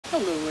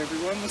Hello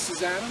everyone, this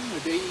is Adam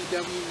with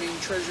AEW Maine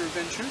Treasure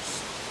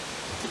Adventures.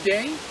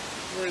 Today,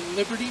 we're in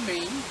Liberty,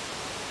 Maine,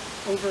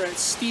 over at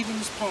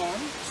Stevens Pond.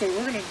 So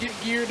we're going to get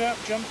geared up,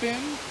 jump in,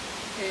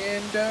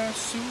 and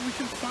see what we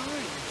can find.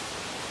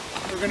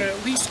 We're going to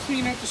at least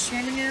clean out the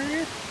swimming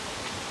area,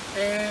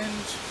 and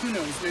who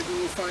knows, maybe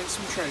we'll find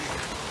some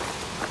treasure.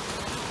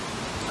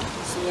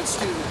 So let's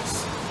do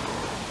this.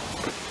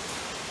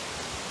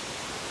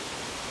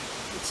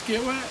 Let's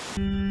get wet.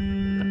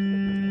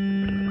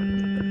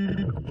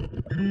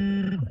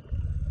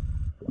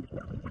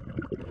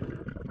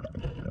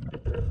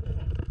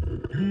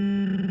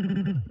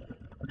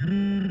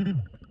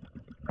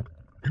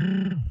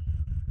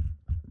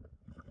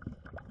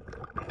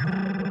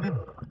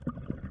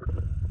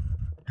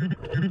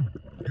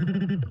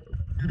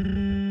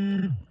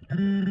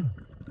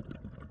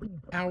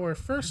 Our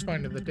first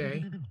find of the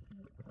day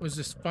was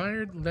this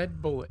fired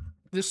lead bullet.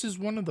 This is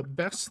one of the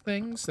best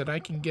things that I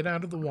can get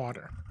out of the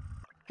water.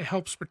 It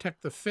helps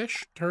protect the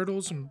fish,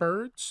 turtles, and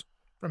birds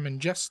from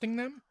ingesting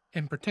them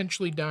and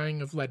potentially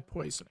dying of lead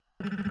poisoning.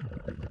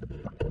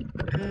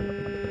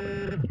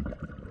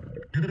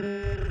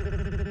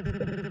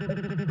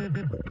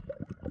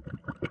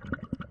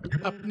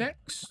 Up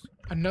next,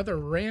 another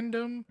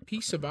random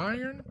piece of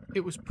iron.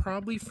 It was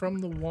probably from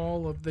the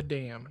wall of the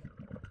dam.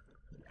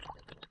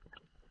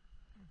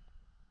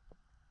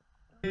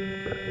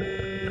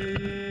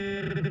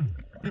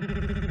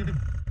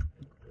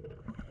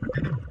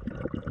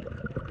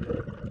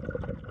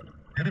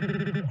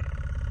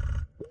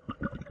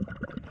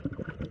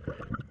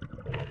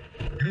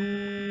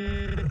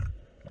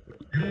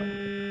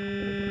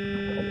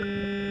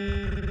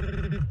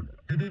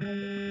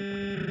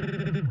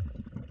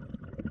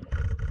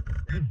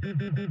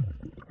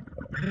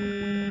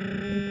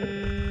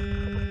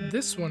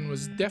 This one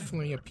was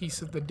definitely a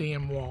piece of the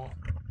dam wall.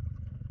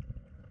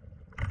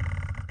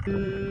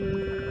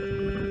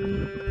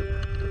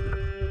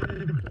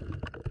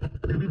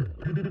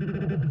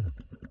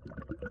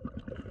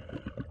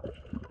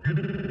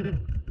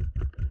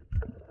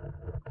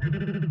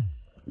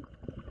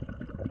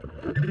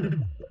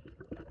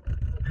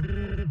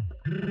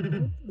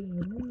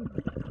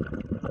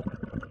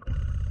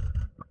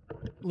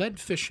 Lead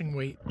fishing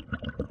weight.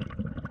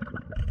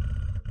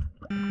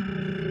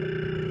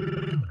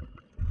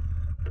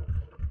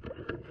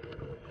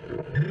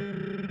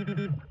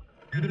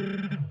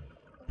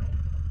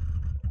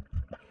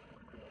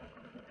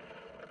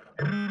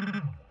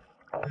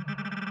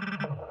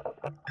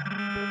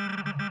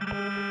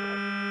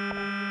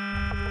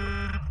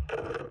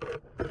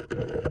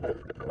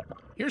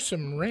 Here's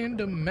some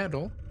random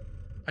metal.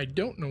 I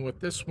don't know what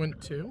this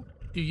went to.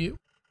 Do you?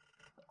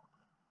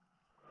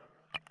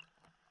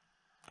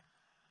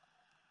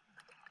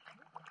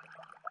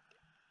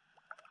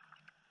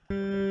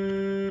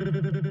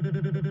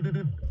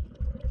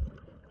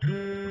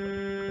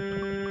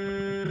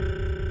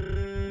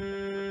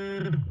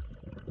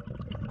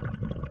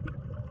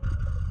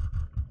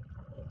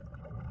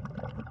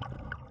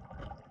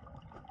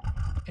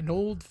 An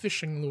old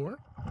fishing lure.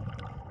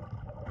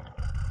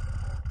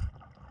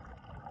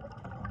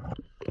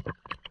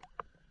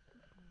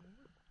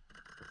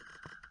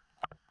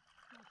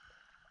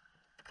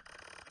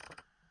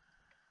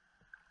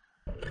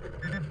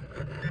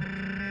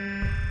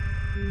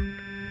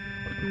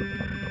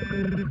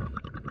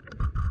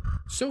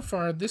 So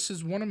far, this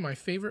is one of my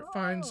favorite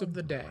finds of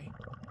the day.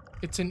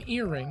 It's an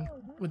earring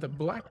with a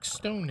black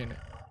stone in it.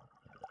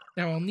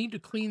 Now I'll need to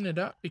clean it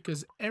up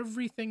because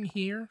everything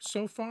here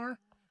so far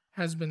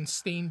has been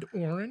stained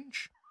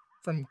orange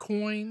from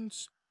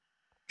coins,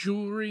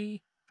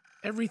 jewelry,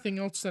 everything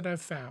else that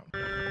I've found.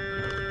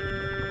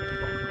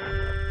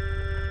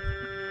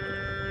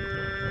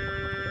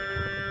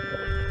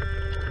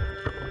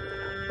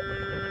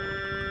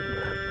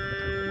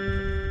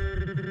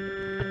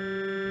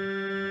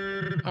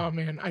 Oh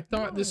man, I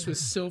thought this was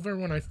silver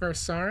when I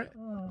first saw it.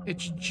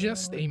 It's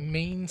just a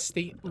Maine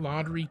state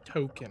lottery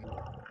token. I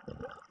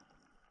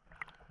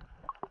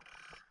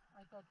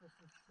thought this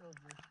was silver.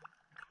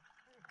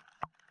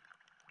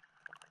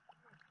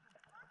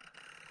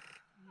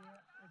 Yeah,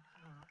 it's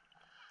not.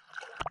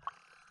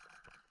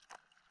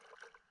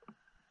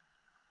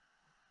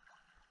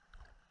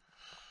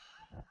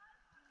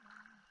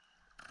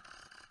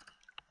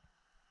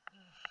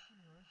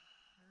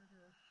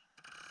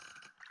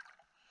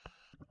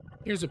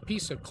 Here's a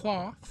piece of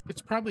cloth.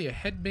 It's probably a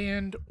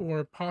headband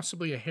or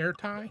possibly a hair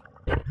tie.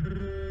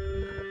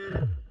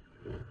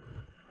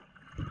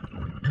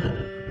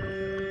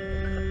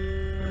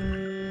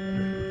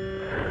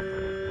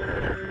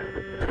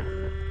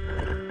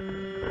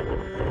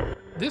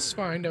 This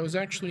find I was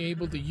actually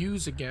able to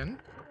use again.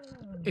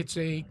 It's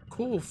a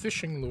cool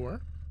fishing lure.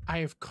 I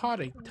have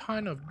caught a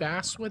ton of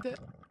bass with it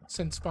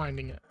since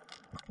finding it.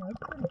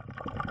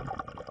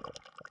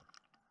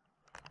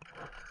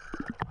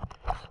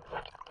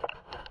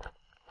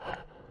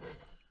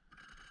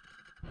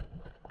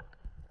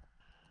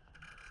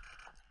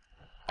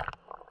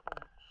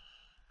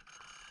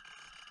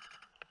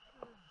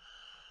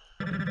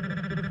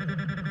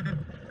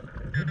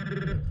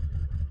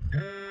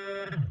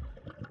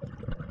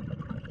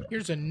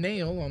 Here's a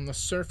nail on the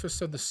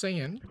surface of the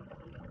sand.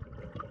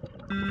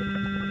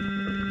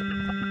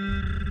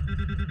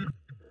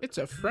 It's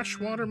a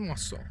freshwater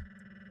mussel.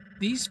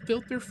 These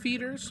filter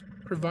feeders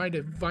provide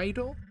a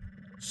vital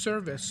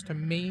service to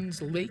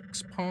Maine's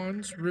lakes,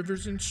 ponds,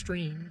 rivers, and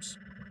streams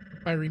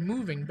by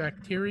removing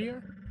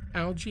bacteria,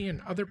 algae,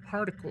 and other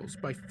particles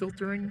by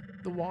filtering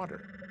the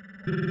water.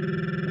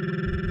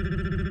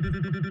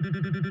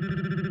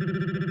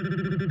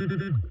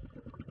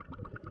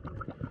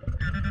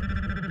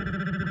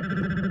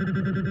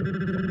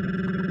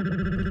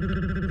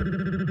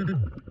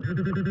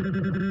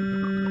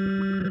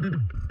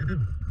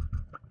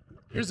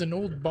 Here's an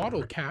old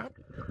bottle cap.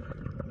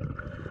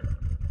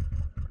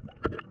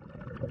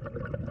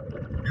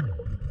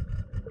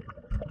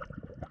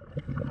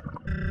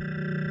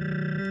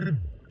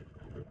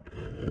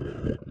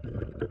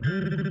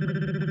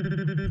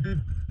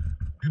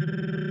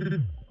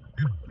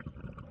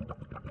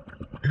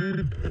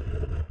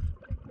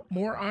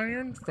 More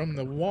iron from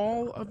the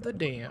wall of the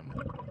dam.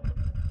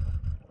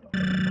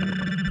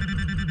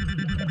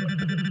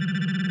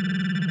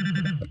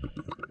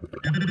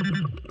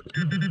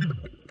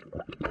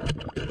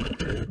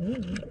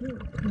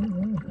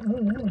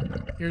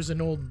 Here's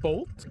an old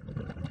bolt.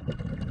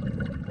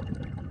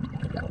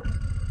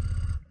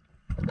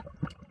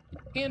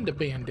 And a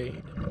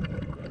Band-Aid.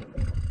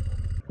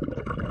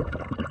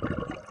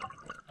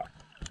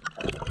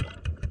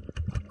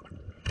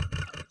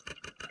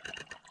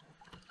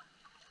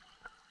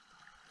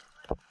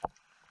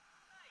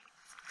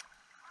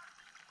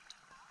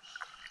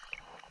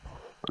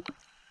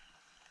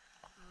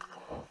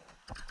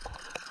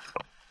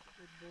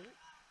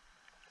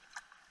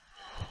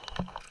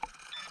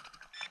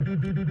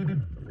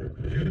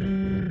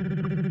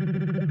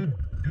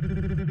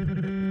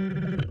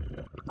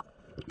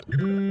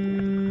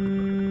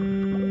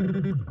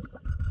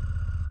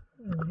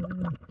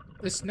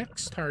 This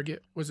next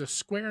target was a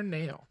square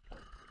nail.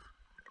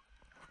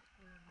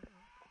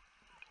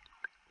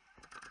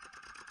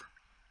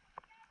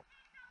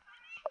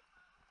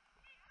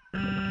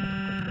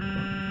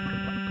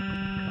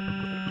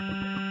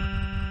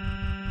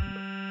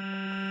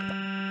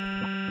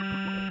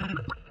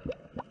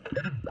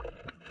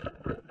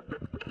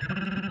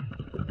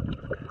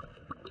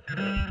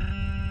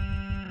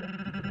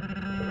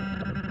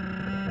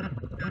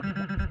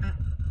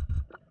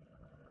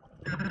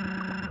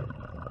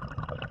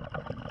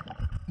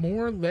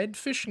 More lead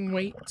fishing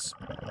weights.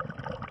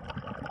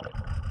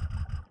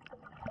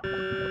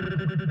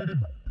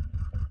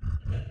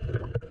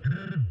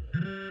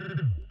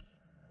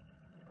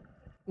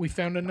 We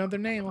found another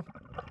nail.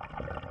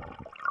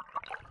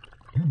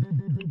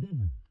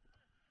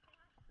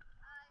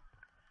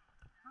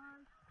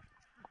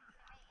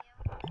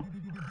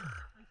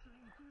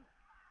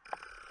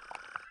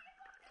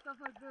 Stuff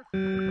like this.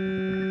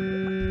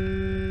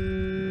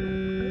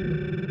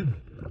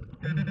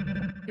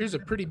 Here's a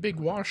pretty big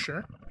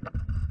washer.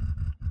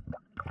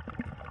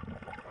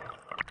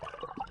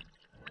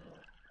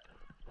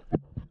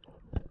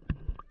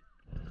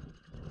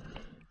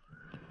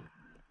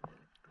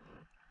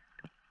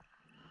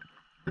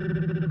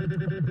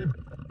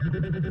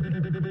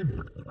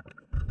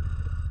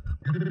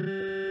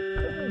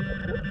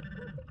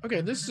 Okay,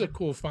 this is a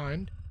cool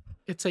find.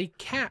 It's a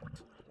cat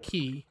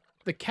key.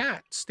 The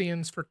cat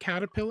stands for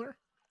caterpillar,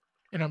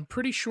 and I'm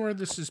pretty sure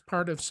this is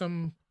part of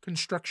some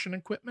construction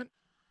equipment.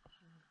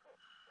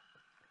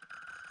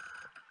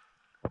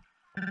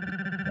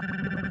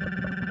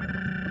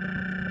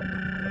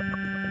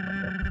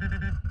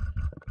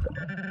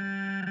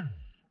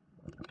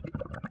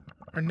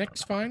 Our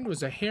next find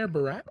was a hair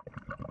barrette.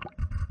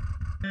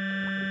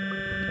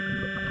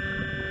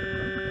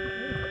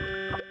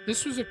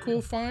 This was a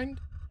cool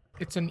find.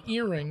 It's an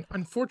earring.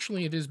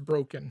 Unfortunately, it is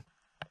broken.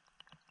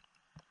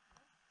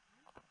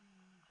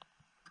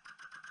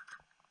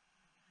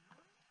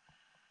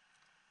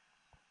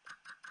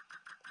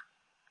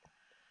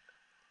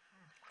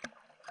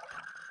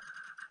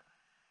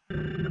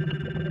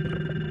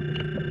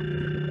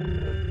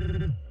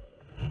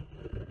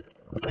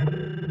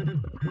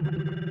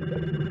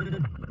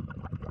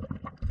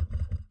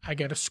 I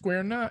got a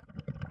square nut.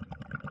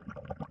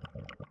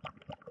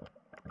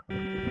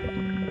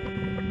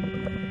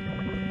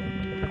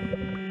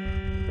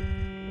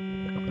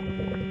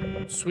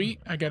 Sweet,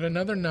 I got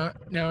another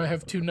nut. Now I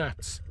have 2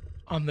 nuts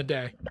on the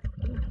day.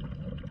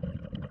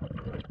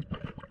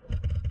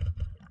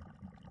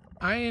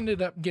 I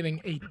ended up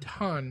getting a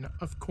ton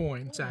of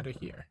coins out of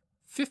here.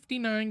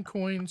 59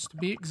 coins to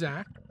be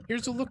exact.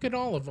 Here's a look at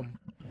all of them.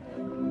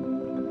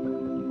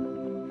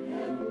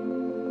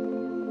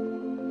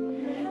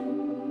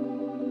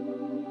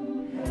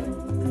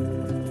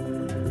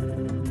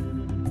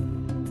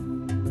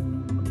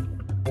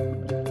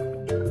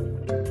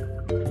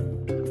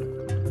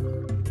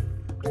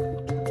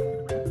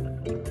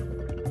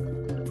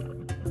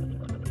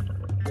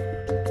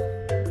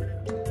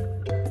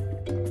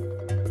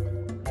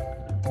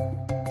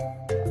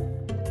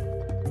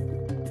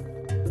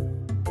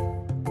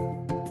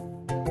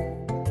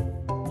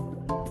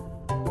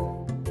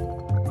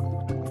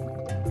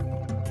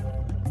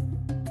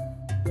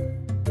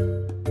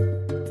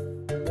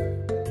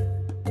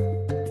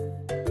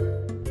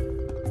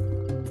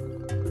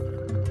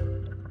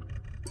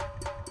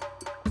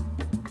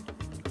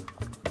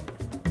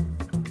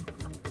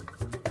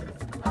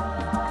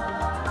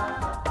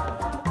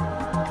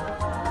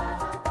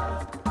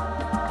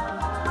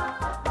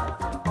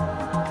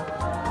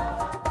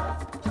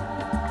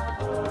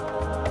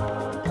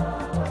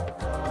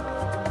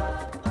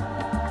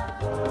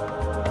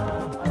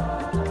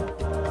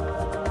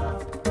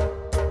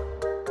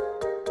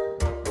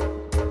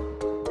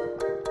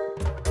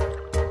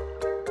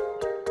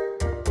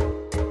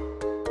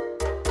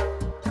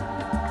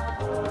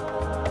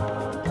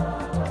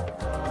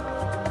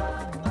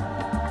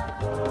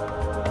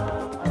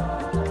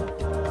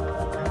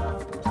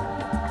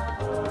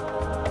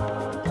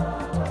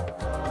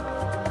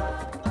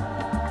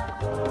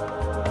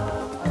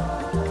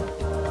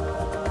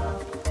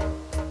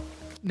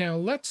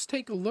 let's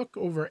take a look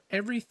over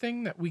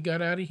everything that we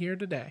got out of here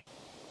today.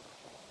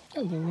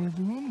 Hello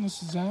everyone,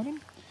 this is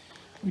Adam.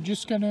 We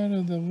just got out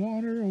of the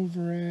water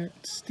over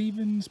at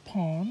Stevens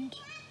Pond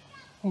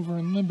over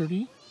in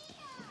Liberty.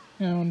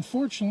 Now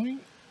unfortunately,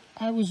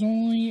 I was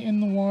only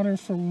in the water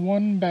for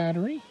one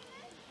battery.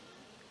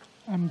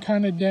 I'm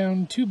kind of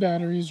down 2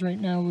 batteries right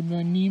now with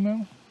the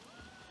Nemo.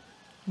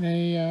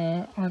 They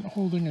aren't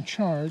holding a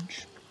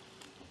charge,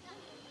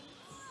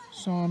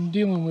 so I'm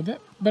dealing with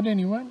it. But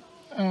anyway,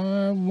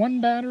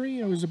 one battery,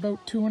 it was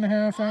about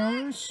 2.5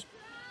 hours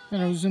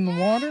that I was in the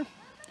water.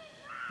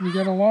 We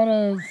got a lot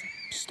of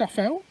stuff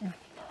out.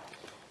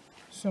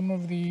 Some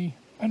of the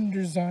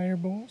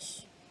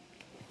undesirables.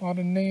 A lot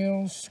of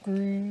nails,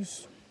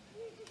 screws.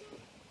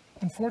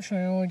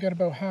 Unfortunately, I only got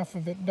about half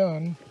of it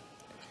done.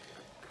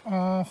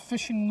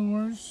 Fishing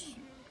lures.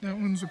 That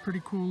one's a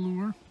pretty cool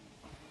lure.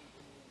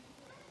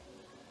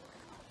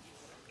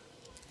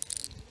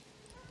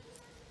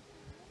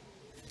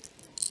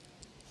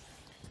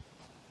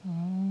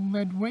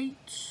 Lead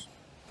weights.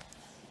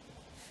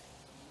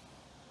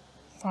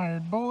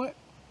 Fired bullet.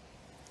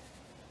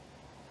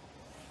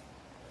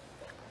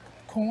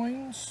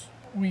 Coins.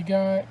 We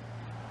got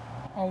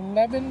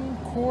 11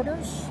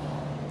 quarters.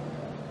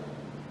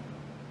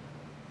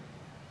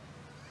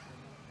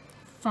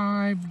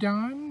 5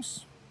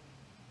 dimes.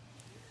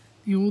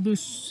 The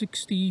oldest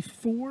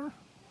 64.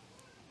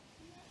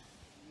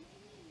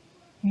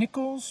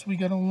 Nickels, we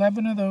got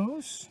 11 of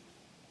those.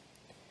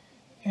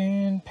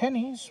 And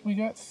pennies, we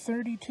got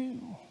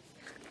 32.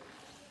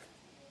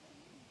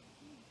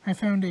 I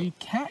found a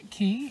cat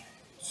key.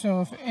 So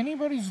if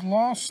anybody's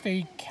lost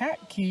a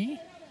cat key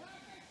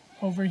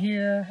over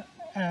here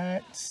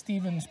at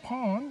Stevens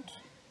Pond,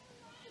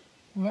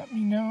 let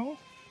me know.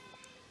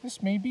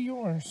 This may be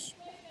yours.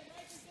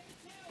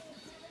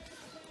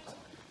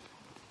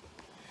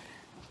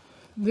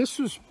 This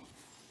was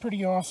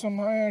pretty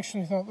awesome. I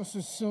actually thought this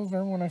was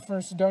silver when I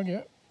first dug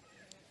it.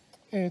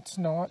 It's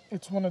not.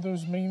 It's one of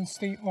those Maine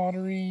State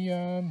Lottery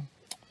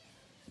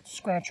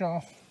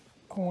scratch-off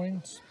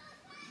coins.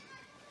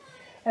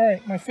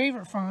 Alright, my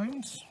favorite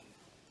finds,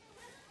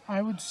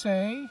 I would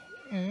say,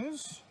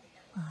 is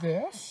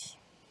this.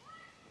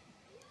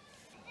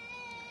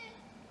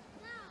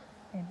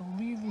 I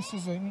believe this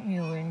is an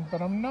earring,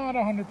 but I'm not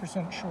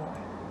 100% sure.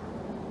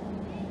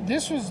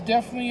 This was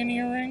definitely an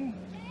earring.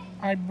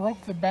 I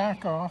broke the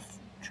back off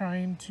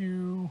trying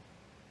to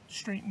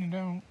straighten it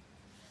out.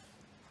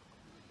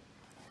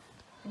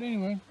 But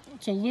anyway,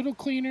 it's a little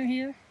cleaner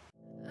here.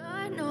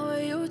 I know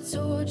you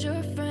told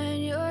your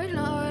friend you're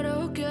not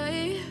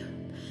okay.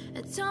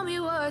 And tell me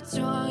what's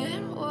wrong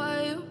and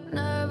why you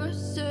never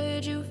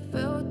said you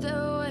felt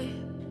that way.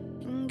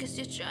 And guess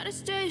you're trying to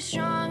stay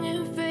strong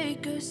and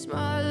fake a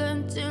smile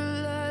until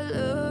I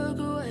look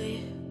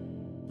away.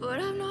 But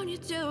I've known you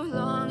too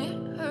long,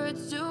 it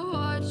hurts to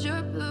watch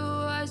your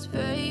blue eyes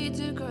fade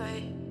to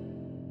gray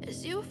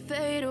as you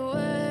fade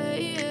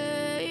away,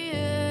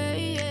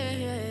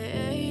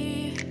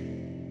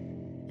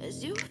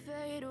 as you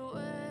fade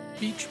away.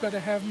 Beach better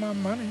have my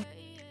money.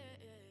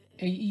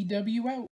 AEW out.